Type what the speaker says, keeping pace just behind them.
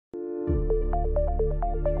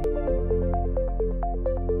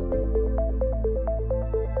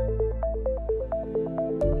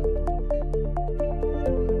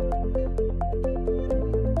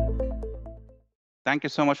Thank you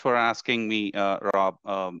so much for asking me, Rob.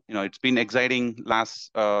 It's been exciting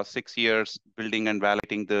last 6 years building and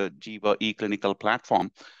validating the Jeeva eClinical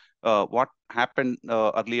platform. What happened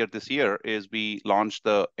earlier this year is we launched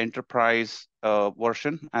the enterprise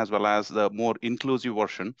version as well as the more inclusive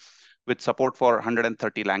version with support for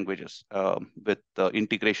 130 languages with the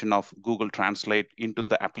integration of Google Translate into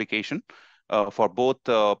the application for both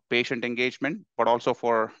patient engagement, but also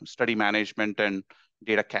for study management and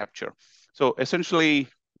data capture. So essentially,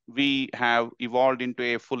 we have evolved into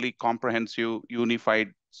a fully comprehensive, unified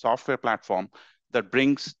software platform that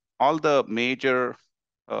brings all the major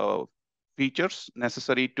features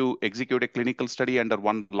necessary to execute a clinical study under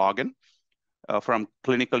one login, from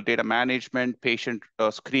clinical data management, patient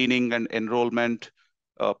screening and enrollment,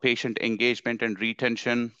 patient engagement and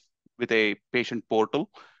retention with a patient portal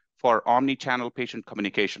for omni-channel patient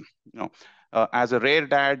communication. As a rare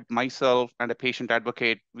dad, myself and a patient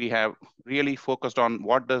advocate, we have really focused on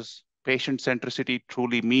what does patient centricity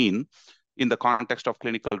truly mean in the context of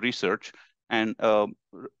clinical research, and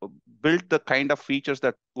built the kind of features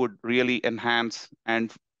that would really enhance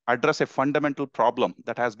and address a fundamental problem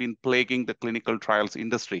that has been plaguing the clinical trials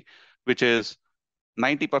industry, which is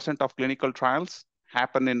 90% of clinical trials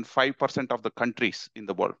happen in 5% of the countries in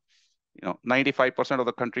the world. 95% of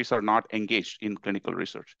the countries are not engaged in clinical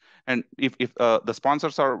research. And if the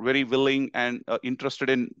sponsors are very willing and interested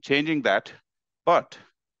in changing that, but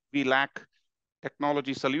we lack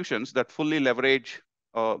technology solutions that fully leverage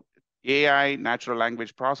AI, natural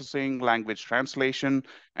language processing, language translation,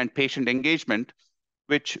 and patient engagement,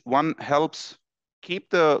 which one helps keep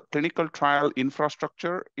the clinical trial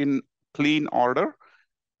infrastructure in clean order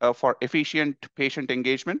for efficient patient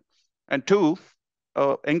engagement, and two,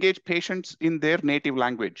 engage patients in their native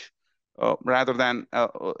language rather than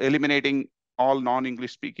eliminating all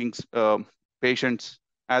non-English speaking patients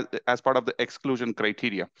as part of the exclusion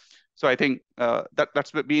criteria. So I think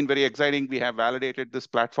that's been very exciting. We have validated this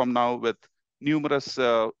platform now with numerous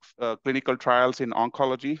clinical trials in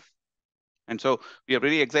oncology. And so we are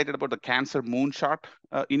really excited about the Cancer Moonshot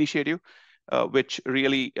initiative, which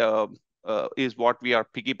really is what we are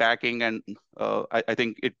piggybacking. And I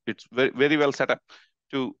think it's very, very well set up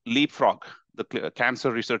to leapfrog the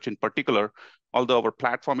cancer research in particular, although our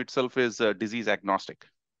platform itself is disease agnostic.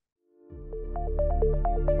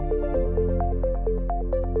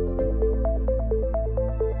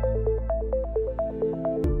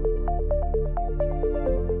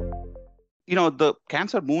 The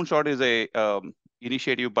Cancer Moonshot is a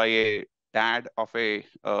initiative by a dad of a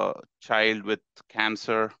child with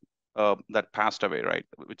cancer that passed away, right?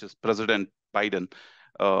 Which is President Biden.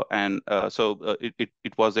 So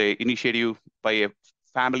it was a initiative by a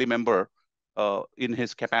family member in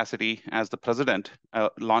his capacity as the president,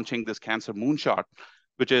 launching this Cancer Moonshot,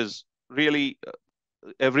 which is really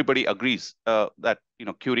everybody agrees that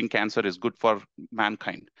curing cancer is good for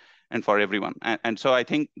mankind and for everyone. And so I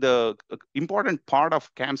think the important part of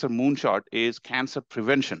Cancer Moonshot is cancer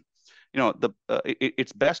prevention.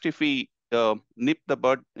 It's best if we nip the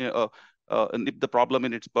bud, nip the problem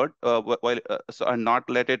in its bud, and not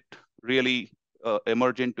let it really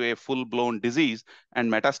emerge into a full-blown disease and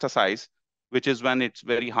metastasize, which is when it's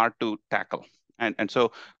very hard to tackle. And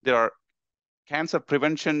so there are cancer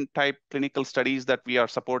prevention type clinical studies that we are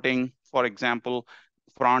supporting. For example,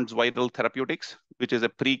 France Viral Therapeutics, which is a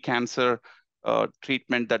pre-cancer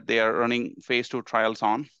treatment that they are running phase 2 trials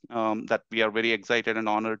on, that we are very excited and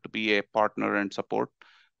honored to be a partner and support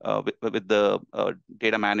with the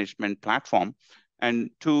data management platform.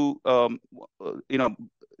 And two,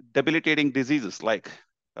 debilitating diseases like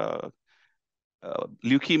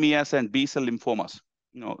leukemias and B-cell lymphomas,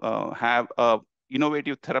 have a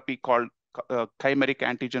innovative therapy called chimeric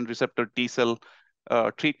antigen receptor T-cell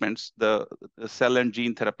treatments, the cell and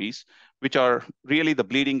gene therapies, which are really the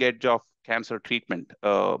bleeding edge of cancer treatment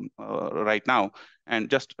right now. And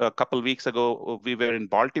just a couple of weeks ago, we were in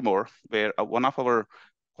Baltimore, where one of our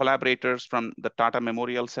collaborators from the Tata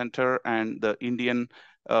Memorial Center and the Indian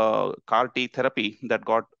CAR T therapy that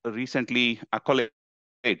got recently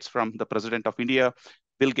accolades from the President of India,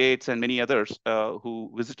 Bill Gates, and many others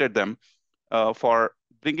who visited them for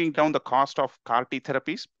bringing down the cost of CAR T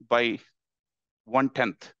therapies by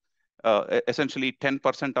 1/10, essentially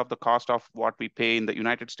 10% of the cost of what we pay in the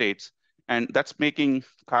United States. And that's making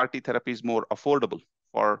CAR T therapies more affordable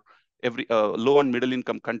for every low and middle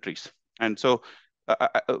income countries. And so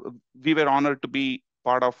we were honored to be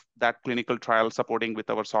part of that clinical trial supporting with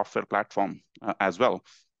our software platform as well.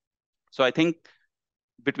 So I think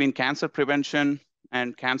between cancer prevention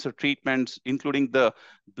and cancer treatments, including the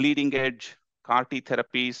bleeding edge CAR T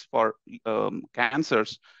therapies for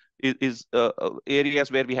cancers, is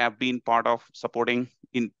areas where we have been part of supporting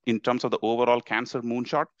in terms of the overall Cancer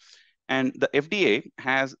Moonshot. And the FDA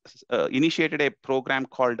has initiated a program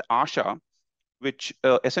called ASHA, which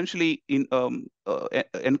essentially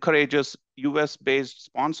encourages US-based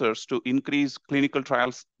sponsors to increase clinical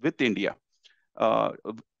trials with India.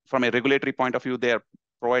 From a regulatory point of view, they are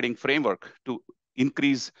providing framework to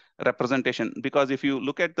increase representation. Because if you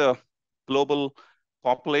look at the global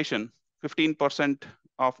population, 15%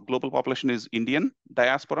 of global population is Indian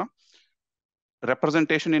diaspora.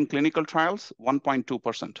 Representation in clinical trials,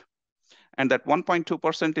 1.2%. And that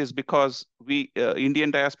 1.2% is because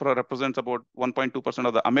Indian diaspora represents about 1.2%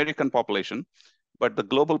 of the American population, but the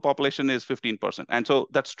global population is 15%. And so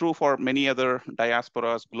that's true for many other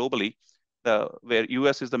diasporas globally, where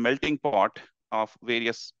US is the melting pot of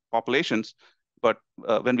various populations, but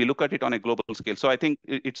when we look at it on a global scale. So I think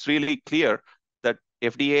it's really clear that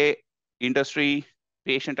FDA, industry,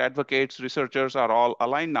 patient advocates, researchers are all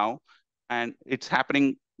aligned now, and it's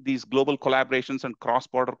happening. These global collaborations and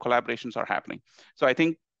cross-border collaborations are happening. So I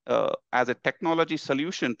think as a technology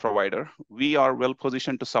solution provider, we are well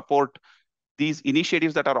positioned to support these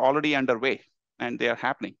initiatives that are already underway, and they are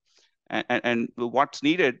happening. And what's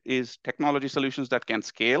needed is technology solutions that can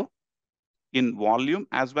scale in volume,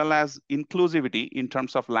 as well as inclusivity in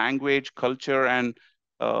terms of language, culture, and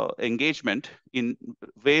engagement in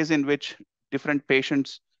ways in which different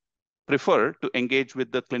patients prefer to engage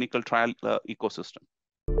with the clinical trial ecosystem.